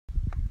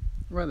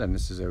Right then,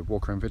 this is a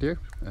walk around video,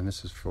 and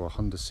this is for a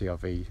Honda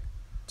CR-V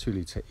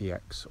 2-litre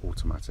EX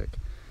automatic.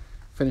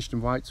 Finished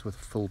in white with a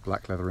full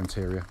black leather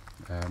interior.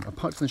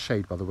 Apart from the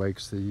shade, by the way,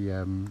 because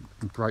the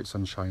bright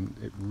sunshine,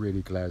 it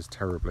really glares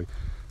terribly.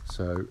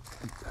 So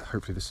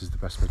hopefully this is the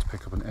best way to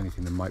pick up on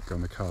anything that might go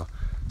in the car.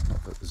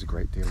 Not that there's a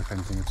great deal, if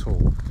anything at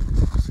all.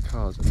 Because the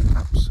car's in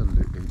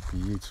absolutely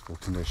beautiful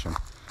condition.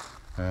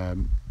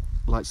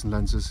 Lights and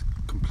lenses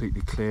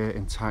completely clear,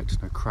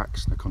 intact, no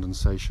cracks, no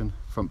condensation.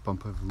 Front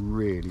bumper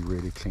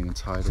really clean and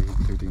tidy,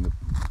 including the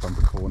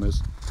bumper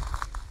corners.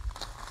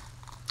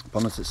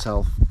 Bonnet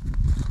itself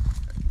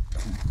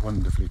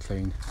wonderfully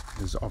clean.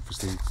 There's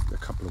obviously a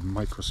couple of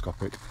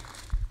microscopic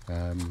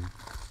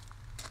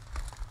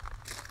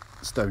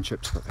stone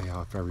chips, but they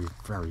are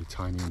very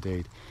tiny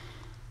indeed.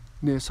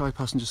 Near side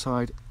passenger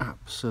side,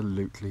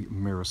 absolutely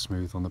mirror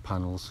smooth on the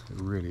panels. It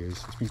really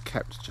is. It's been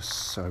kept just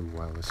so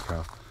well, this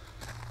car.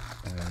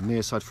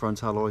 Near side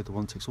front alloy, the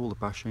one takes all the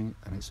bashing,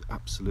 and it's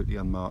absolutely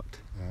unmarked.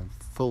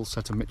 Full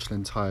set of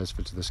Michelin tyres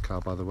fitted to this car,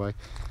 by the way.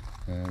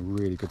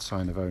 Really good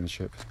sign of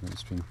ownership.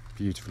 It's been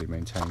beautifully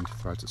maintained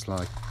throughout its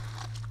life.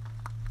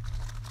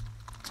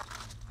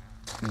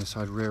 Near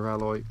side rear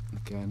alloy,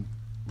 again,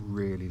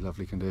 really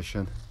lovely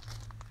condition.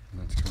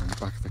 And then to come around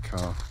the back of the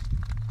car,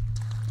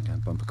 again,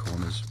 bumper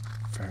corners,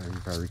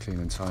 very clean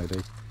and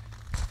tidy.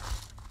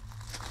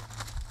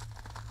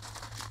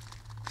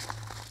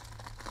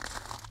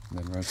 And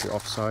then around to the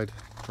offside,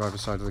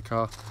 driver's side of the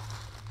car.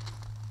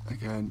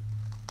 Again,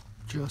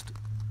 just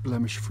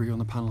blemish free on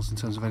the panels in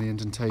terms of any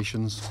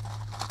indentations.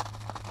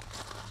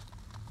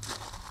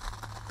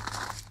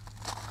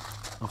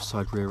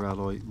 Offside rear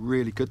alloy,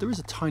 really good. There is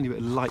a tiny bit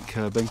of light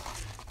curbing,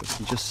 but you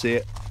can just see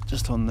it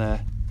just on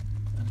there,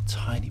 and a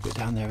tiny bit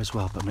down there as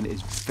well. But I mean, it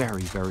is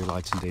very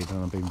light indeed,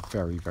 and I'm being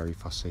very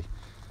fussy.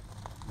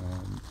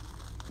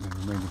 The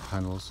remaining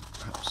panels,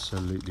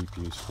 absolutely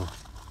beautiful.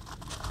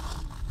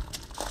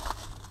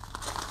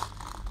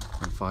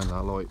 And final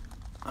alloy,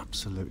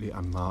 absolutely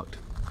unmarked.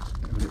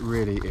 I mean, it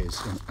really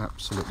is in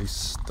absolutely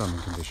stunning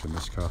condition,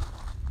 this car.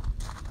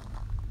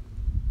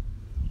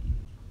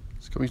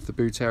 It's coming to the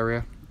boot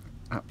area.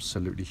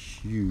 Absolutely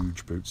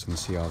huge boots on the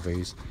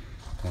CR-Vs,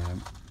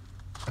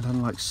 and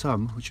unlike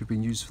some which have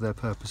been used for their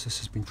purpose, this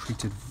has been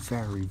treated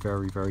very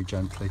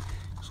gently.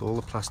 So all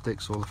the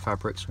plastics, all the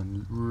fabrics are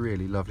in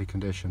really lovely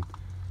condition.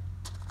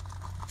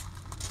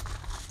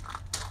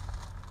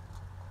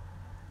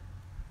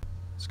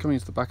 It's coming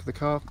into the back of the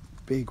car.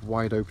 Big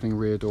wide opening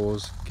rear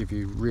doors give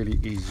you really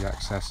easy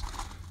access,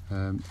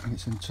 and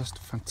it's in just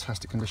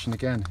fantastic condition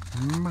again.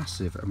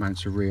 Massive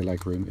amounts of rear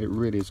leg room. It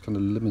really is kind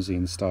of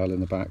limousine style in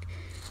the back,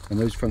 and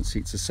those front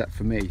seats are set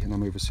for me, and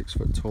I'm over 6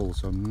 foot tall,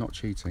 so I'm not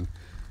cheating.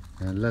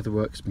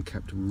 Leatherwork's been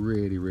kept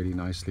really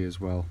nicely as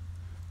well.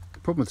 The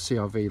problem with the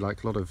CR-V,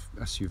 like a lot of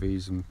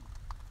SUVs and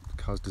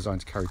cars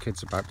designed to carry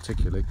kids about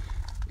particularly,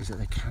 is that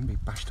they can be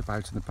bashed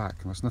about in the back,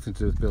 and that's nothing to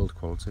do with build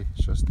quality.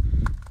 It's just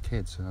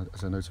kids,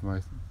 as I know to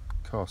my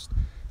cost.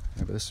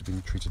 But this has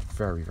been treated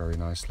very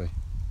nicely.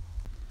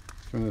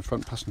 Coming to the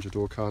front passenger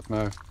door card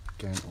now,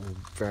 again, all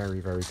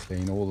very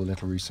clean. All the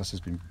little recesses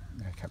have been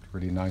kept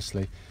really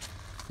nicely.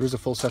 There is a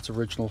full set of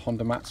original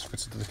Honda mats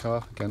fitted to the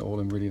car, again, all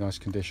in really nice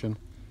condition.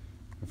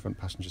 The front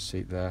passenger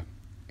seat there,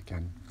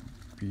 again,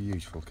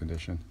 beautiful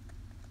condition.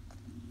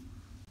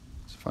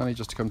 So finally,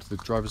 just to come to the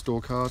driver's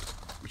door card,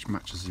 which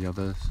matches the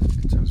other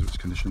in terms of its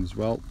condition as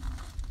well.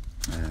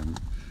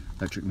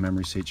 Electric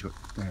memory seats, you've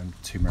got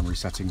 2 memory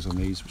settings on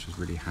these, which is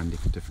really handy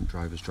for different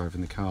drivers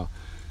driving the car.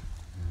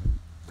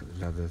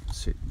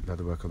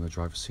 Leather work on the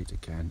driver's seat,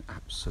 again,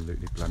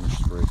 absolutely blemish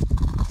free.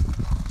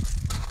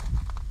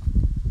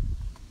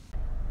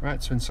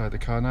 Right, so inside the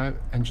car now,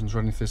 engine's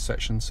running through this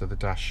section, so the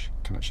dash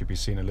can actually be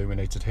seen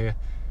illuminated here.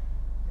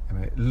 I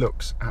mean, it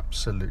looks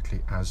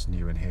absolutely as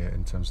new in here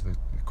in terms of the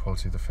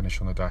quality of the finish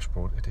on the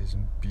dashboard. It is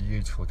in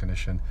beautiful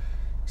condition.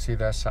 See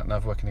there, sat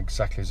nav working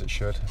exactly as it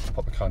should.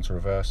 Pop the car into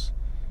reverse.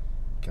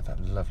 Get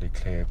that lovely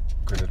clear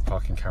gridded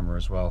parking camera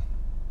as well.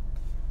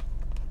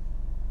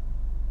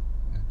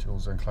 Dual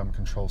zone climate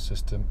control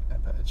system,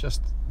 but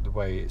just the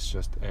way it's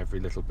just every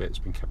little bit's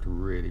been kept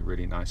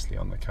really nicely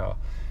on the car.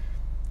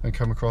 And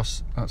come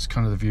across, that's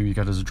kind of the view you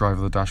get as a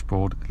driver of the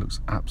dashboard. It looks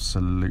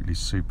absolutely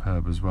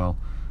superb as well.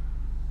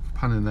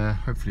 Pan in there,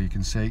 hopefully you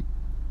can see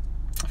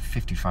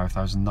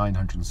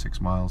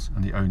 55,906 miles,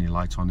 and the only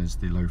light on is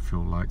the low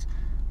fuel light,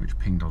 which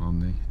pinged on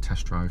the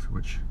test drive,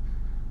 which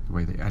the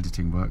way the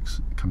editing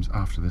works, it comes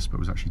after this, but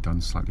was actually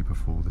done slightly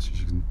before this, as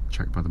you can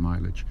check by the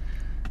mileage.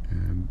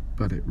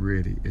 But it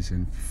really is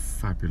in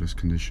fabulous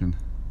condition.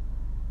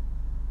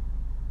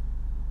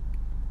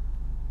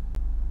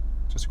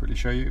 Just to quickly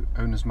show you,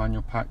 owner's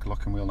manual pack,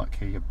 lock and wheel nut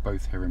key are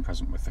both here and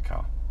present with the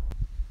car.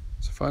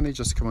 So finally,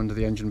 just to come under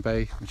the engine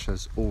bay, which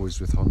as always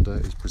with Honda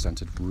is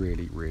presented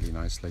really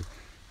nicely.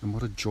 And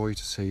what a joy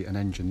to see an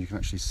engine you can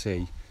actually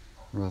see,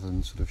 rather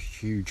than sort of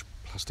huge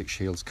plastic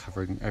shields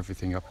covering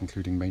everything up,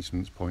 including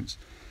maintenance points.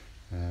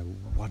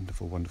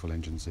 Wonderful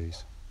engines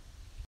these.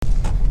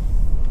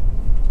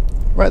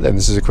 Right then,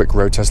 this is a quick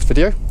road test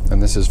video,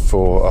 and this is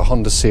for a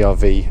Honda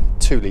CR-V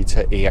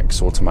 2-litre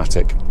EX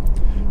automatic.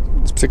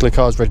 This particular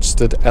car is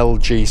registered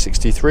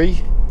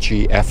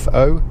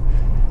LG63GFO,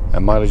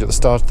 and mileage at the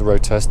start of the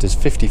road test is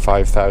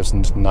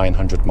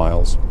 55,900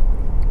 miles.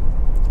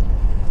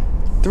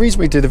 The reason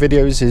we do the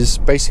videos is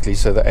basically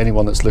so that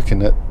anyone that's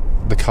looking at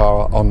the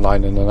car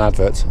online in an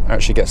advert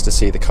actually gets to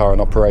see the car in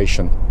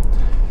operation.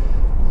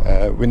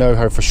 We know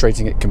how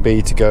frustrating it can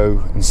be to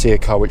go and see a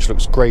car which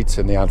looks great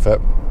in the advert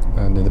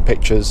and in the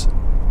pictures,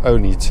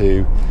 only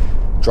to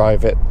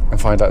drive it and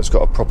find out it's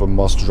got a problem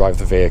whilst you drive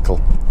the vehicle.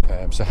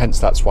 So hence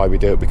that's why we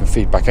do it. We can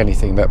feed back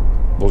anything that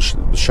will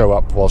show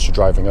up whilst you're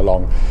driving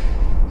along.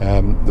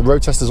 The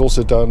road test is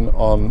also done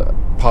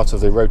on part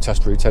of the road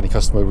test route any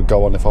customer would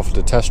go on if offered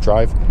a test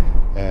drive.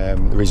 The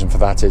reason for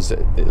that is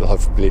it'll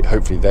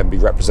hopefully then be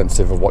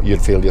representative of what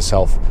you'd feel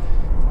yourself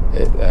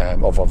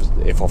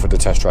if offered a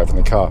test drive in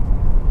the car.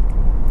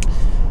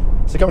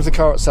 So coming to the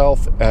car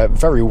itself,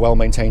 very well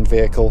maintained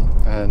vehicle,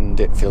 and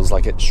it feels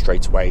like it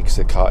straight away because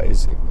the car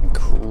is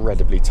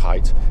incredibly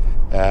tight.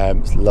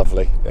 It's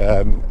lovely.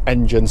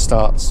 Engine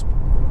starts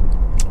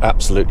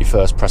absolutely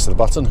first press of the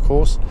button, of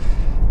course.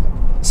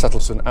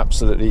 Settles to an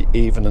absolutely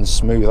even and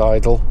smooth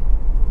idle.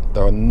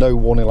 There are no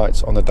warning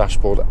lights on the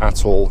dashboard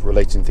at all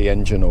relating to the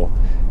engine or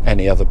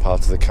any other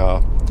part of the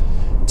car.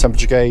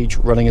 Temperature gauge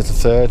running at a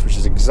third, which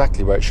is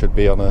exactly where it should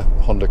be on a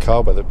Honda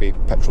car, whether it be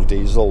petrol,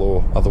 diesel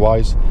or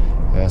otherwise.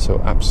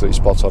 So absolutely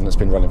spot on. It's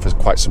been running for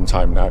quite some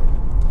time now.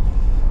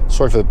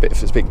 Sorry for if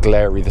it's a bit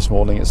glary this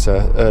morning. It's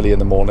early in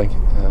the morning.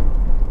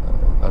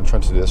 I'm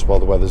trying to do this while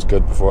the weather's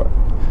good before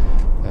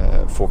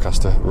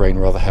forecast to rain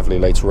rather heavily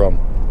later on.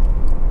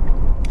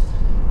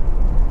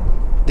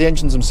 The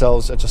engines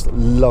themselves are just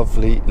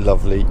lovely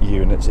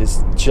units.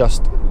 It's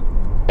just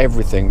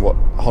everything what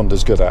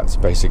Honda's good at,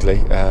 basically.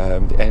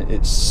 And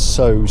it's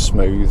so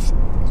smooth,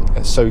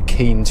 so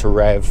keen to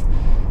rev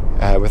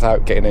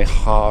without getting it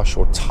harsh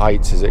or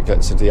tight as it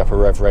gets into the upper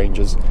rev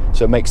ranges.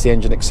 So it makes the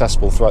engine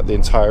accessible throughout the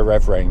entire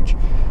rev range.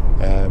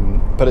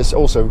 But it's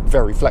also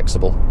very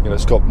flexible.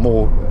 It's got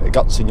more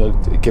guts than you'll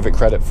give it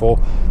credit for.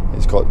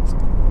 It's got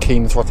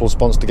keen throttle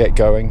response to get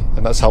going,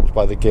 and that's helped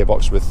by the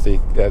gearbox with the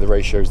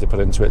ratios they put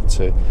into it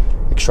to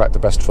extract the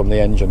best from the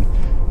engine.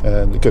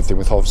 The good thing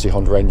with obviously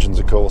Honda engines,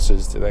 of course,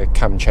 is that they're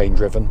cam chain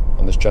driven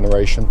on this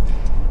generation,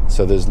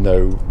 so there's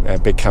no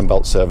big cam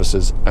belt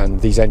services,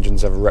 and these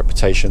engines have a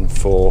reputation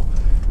for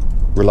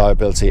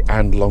reliability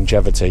and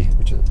longevity,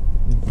 which is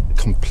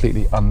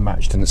completely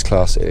unmatched in its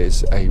class. It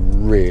is a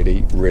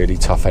really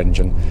tough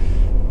engine.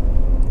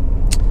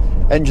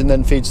 Engine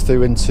then feeds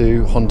through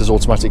into Honda's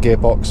automatic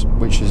gearbox,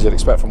 which, as you'd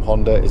expect from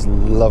Honda, is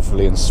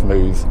lovely and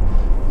smooth.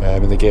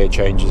 And the gear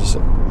changes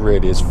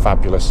really is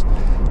fabulous.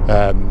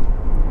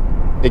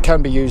 It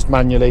can be used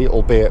manually,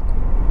 albeit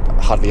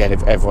hardly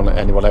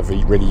anyone ever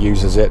really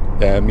uses it.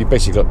 You've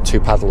basically got two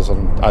paddles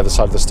on either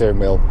side of the steering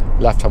wheel.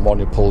 Left hand one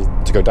you pull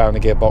to go down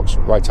the gearbox,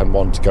 right hand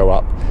one to go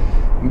up.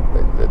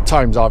 At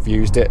times I've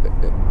used it,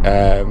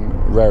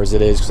 rare as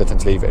it is, because I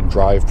tend to leave it in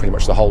drive pretty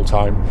much the whole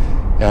time.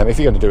 If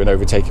you're going to do an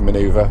overtaking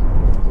manoeuvre,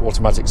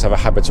 automatics have a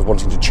habit of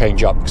wanting to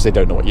change up because they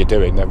don't know what you're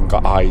doing. They haven't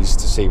got eyes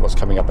to see what's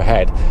coming up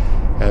ahead.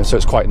 So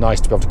it's quite nice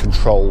to be able to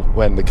control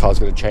when the car's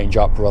going to change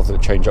up rather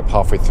than change up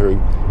halfway through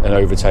an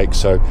overtake.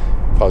 So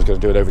if I was going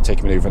to do an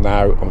overtaking manoeuvre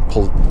now, I'm going to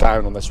pull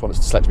down on this one.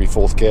 It's selected to be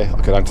fourth gear.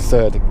 I'll go down to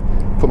third,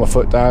 put my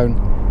foot down,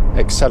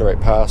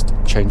 accelerate past,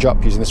 change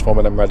up using this one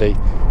when I'm ready.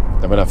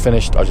 Then when I've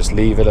finished, I'll just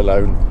leave it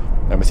alone,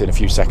 and within a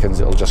few seconds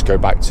it'll just go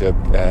back to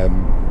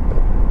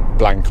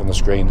blank on the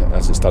screen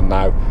as it's done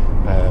now,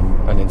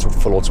 and into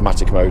full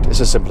automatic mode.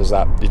 It's as simple as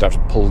that. You don't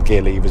have to pull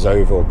gear levers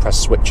over or press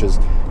switches.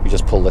 You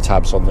just pull the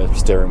tabs on the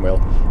steering wheel,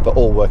 but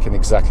all working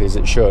exactly as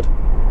it should.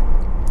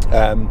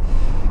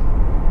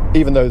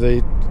 Even though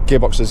the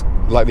gearbox is,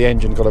 like the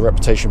engine, got a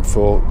reputation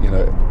for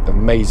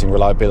amazing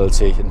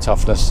reliability and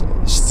toughness,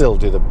 still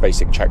do the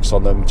basic checks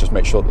on them. Just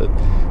make sure that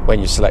when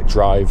you select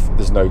drive,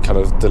 there's no kind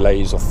of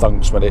delays or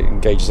thunks when it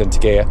engages into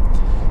gear,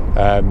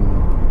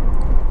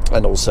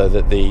 and also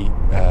that the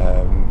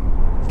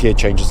gear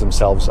changes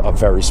themselves are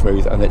very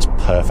smooth, and it's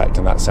perfect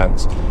in that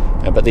sense.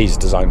 But these are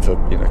designed for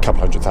a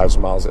couple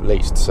 100,000 miles at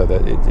least, so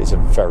that it's a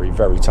very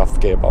tough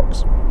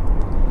gearbox.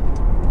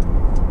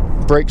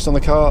 Brakes on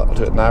the car, I'll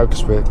do it now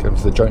because we're going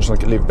to the junction. I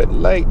can leave a bit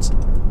late.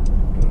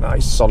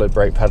 Nice solid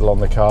brake pedal on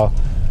the car.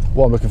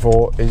 What I'm looking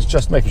for is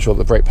just making sure that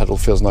the brake pedal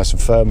feels nice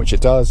and firm, which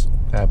it does,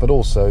 but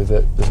also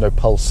that there's no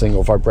pulsing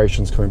or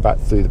vibrations coming back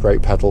through the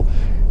brake pedal,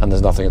 and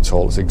there's nothing at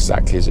all. It's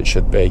exactly as it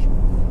should be.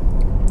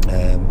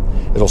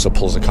 It also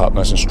pulls the car up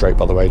nice and straight,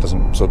 by the way. It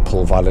doesn't sort of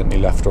pull violently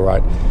left or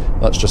right.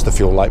 That's just the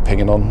fuel light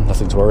pinging on,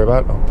 nothing to worry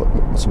about. I'll put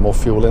some more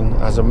fuel in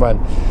as and when.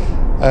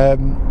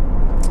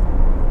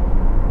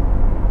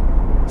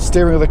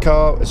 Steering of the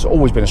car, it's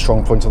always been a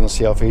strong point on the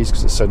CR-Vs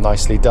because it's so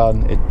nicely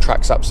done. It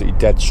tracks absolutely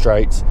dead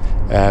straight,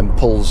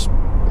 pulls,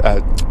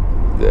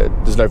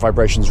 there's no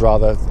vibrations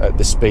rather at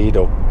this speed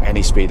or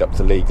any speed up to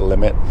the legal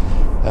limit.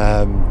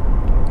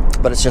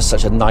 But it's just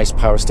such a nice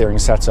power steering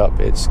setup.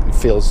 It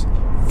feels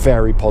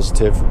very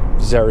positive,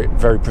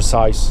 very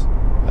precise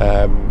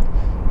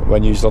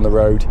when used on the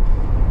road.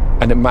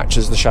 and it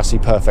matches the chassis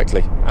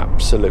perfectly,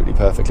 absolutely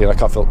perfectly, and I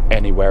can't feel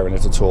any wear in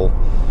it at all.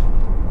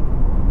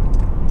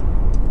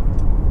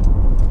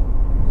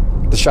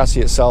 The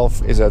chassis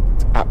itself is an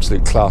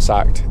absolute class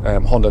act.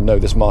 Honda know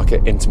this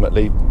market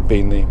intimately,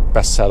 being the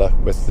best seller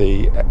with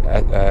the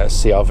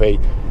CR-V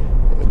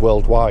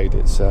worldwide.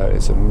 It's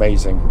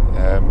amazing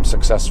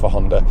success for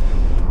Honda,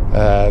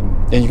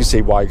 and you can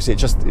see why, because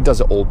it does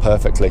it all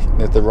perfectly.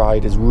 The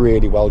ride is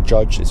really well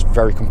judged, it's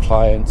very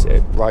compliant,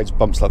 it rides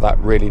bumps like that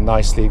really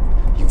nicely,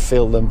 you can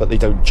feel them but they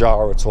don't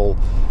jar at all,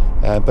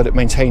 but it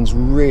maintains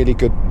really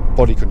good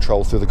body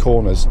control through the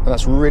corners, and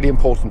that's really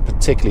important,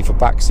 particularly for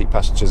backseat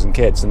passengers and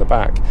kids in the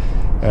back,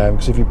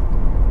 because if you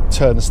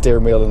turn the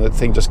steering wheel and the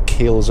thing just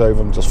keels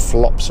over and just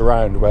flops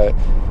around, where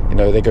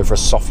they go for a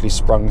softly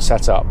sprung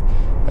setup,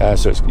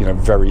 so it's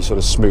very sort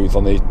of smooth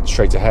on the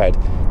straight ahead,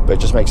 but it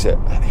just makes it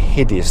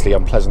hideously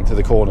unpleasant through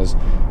the corners.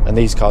 And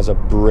these cars are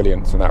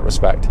brilliant in that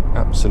respect,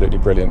 absolutely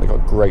brilliant. They've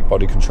got great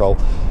body control.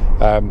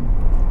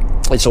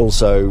 It's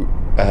also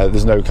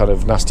there's no kind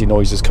of nasty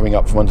noises coming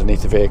up from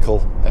underneath the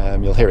vehicle.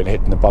 You'll hear it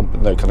hitting the bump,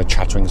 but no kind of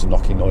chatterings and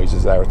knocking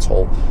noises there at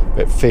all.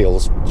 It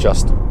feels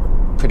just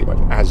pretty much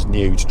as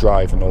new to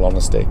drive, in all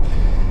honesty.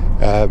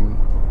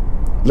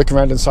 Looking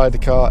around inside the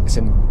car, it's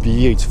in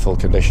beautiful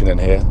condition in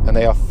here, and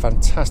they are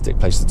fantastic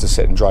places to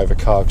sit and drive a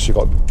car, because you've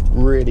got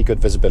really good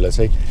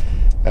visibility,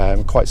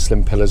 quite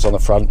slim pillars on the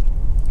front,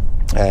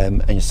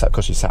 and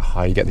because you sat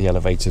high, you get the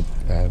elevated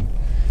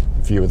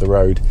view of the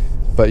road.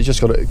 But you just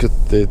got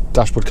the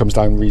dashboard comes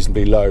down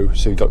reasonably low,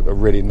 so you've got a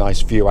really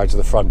nice view out of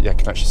the front. You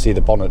can actually see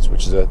the bonnets,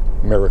 which is a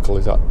miracle.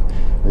 You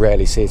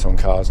rarely see it on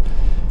cars.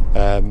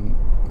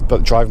 But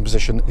the driving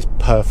position is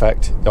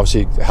perfect.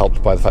 Obviously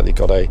helped by the fact that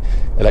you've got a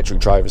electric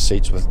driver's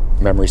seats with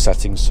memory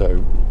settings,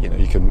 so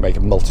you can make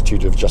a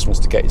multitude of adjustments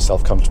to get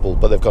yourself comfortable,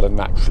 but they've got a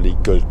naturally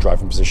good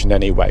driving position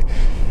anyway.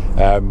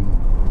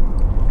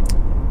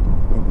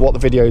 What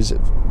the videos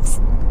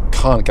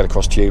can't get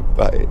across to you,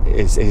 but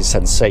is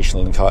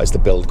sensational in the car, is the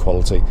build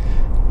quality.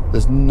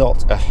 There's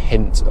not a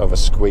hint of a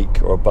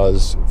squeak or a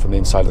buzz from the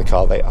inside of the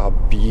car. They are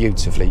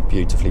beautifully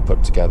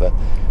put together,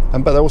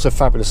 but they're also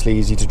fabulously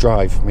easy to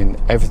drive. I mean,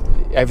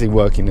 everything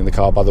working in the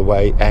car, by the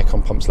way.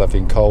 Aircon pumps lovely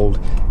and cold,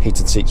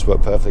 heated seats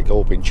work perfectly,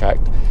 all been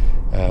checked.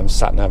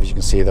 Sat nav, as you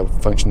can see, they're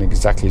functioning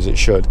exactly as it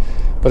should.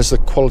 But it's the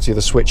quality of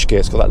the switchgear.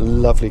 It's got that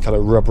lovely kind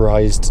of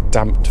rubberized,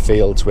 damped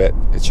feel to it.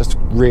 It's just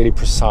really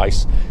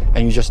precise,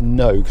 and you just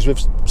know, because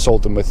we've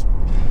sold them with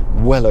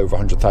well over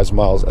 100,000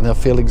 miles, and they'll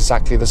feel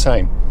exactly the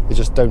same. They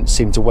just don't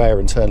seem to wear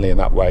internally in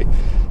that way,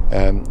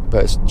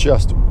 but it's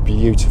just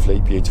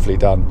beautifully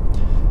done.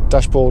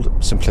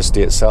 Dashboard,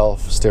 simplicity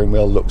itself. Steering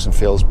wheel looks and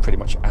feels pretty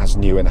much as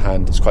new in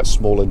hand. It's quite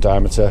small in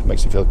diameter,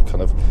 makes it feel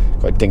kind of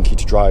quite dinky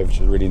to drive, which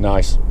is really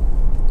nice.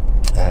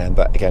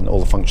 But again, all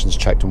the functions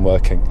checked and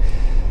working.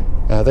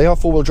 They are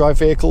four-wheel drive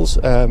vehicles,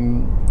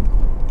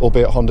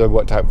 albeit Honda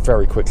worked out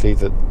very quickly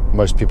that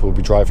most people will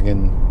be driving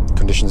in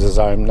conditions as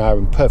I am now,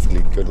 in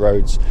perfectly good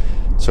roads,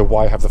 so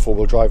why have the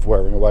four-wheel drive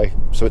wearing away?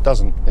 So it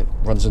doesn't. It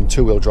runs in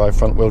two-wheel drive,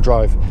 front-wheel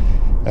drive.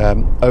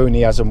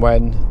 Only as and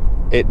when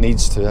it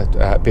needs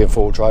to be in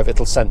four-wheel drive,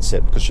 it'll sense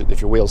it, because if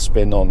your wheels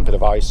spin on a bit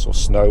of ice or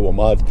snow or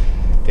mud,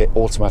 it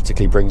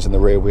automatically brings in the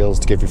rear wheels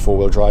to give you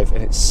four-wheel drive,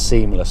 and it's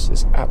seamless.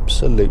 It's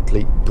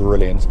absolutely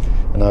brilliant,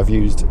 and I've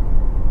used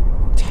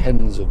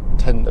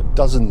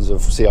dozens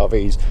of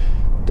CR-Vs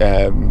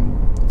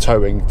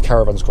towing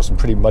caravans across some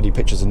pretty muddy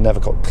pitches and never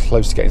got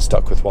close to getting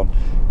stuck with one.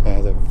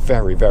 They're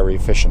very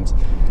efficient,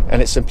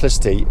 and its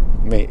simplicity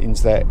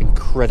means they're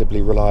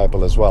incredibly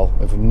reliable as well.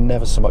 We've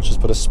never so much as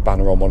put a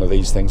spanner on one of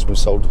these things. We've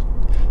sold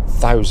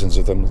thousands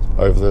of them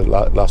over the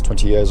last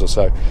 20 years or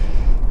so.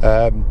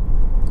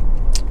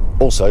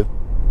 Also,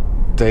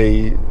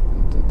 the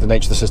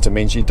nature of the system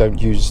means you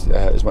don't use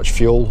as much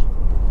fuel.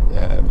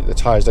 The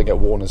tyres don't get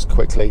worn as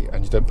quickly,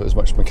 and you don't put as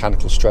much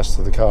mechanical stress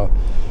to the car.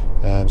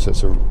 So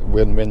it's a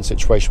win-win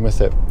situation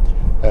with it.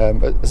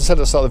 But as I said at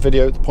the start of the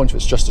video, the point of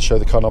it's just to show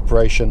the car in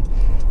operation.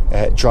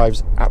 It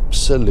drives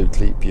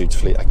absolutely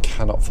beautifully. I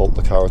cannot fault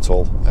the car at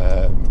all,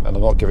 and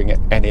I'm not giving it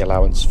any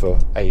allowance for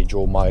age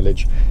or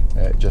mileage.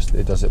 It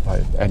does it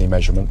by any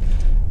measurement.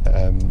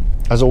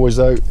 As always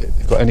though, if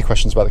you've got any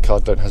questions about the car,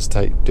 don't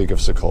hesitate, do give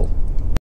us a call.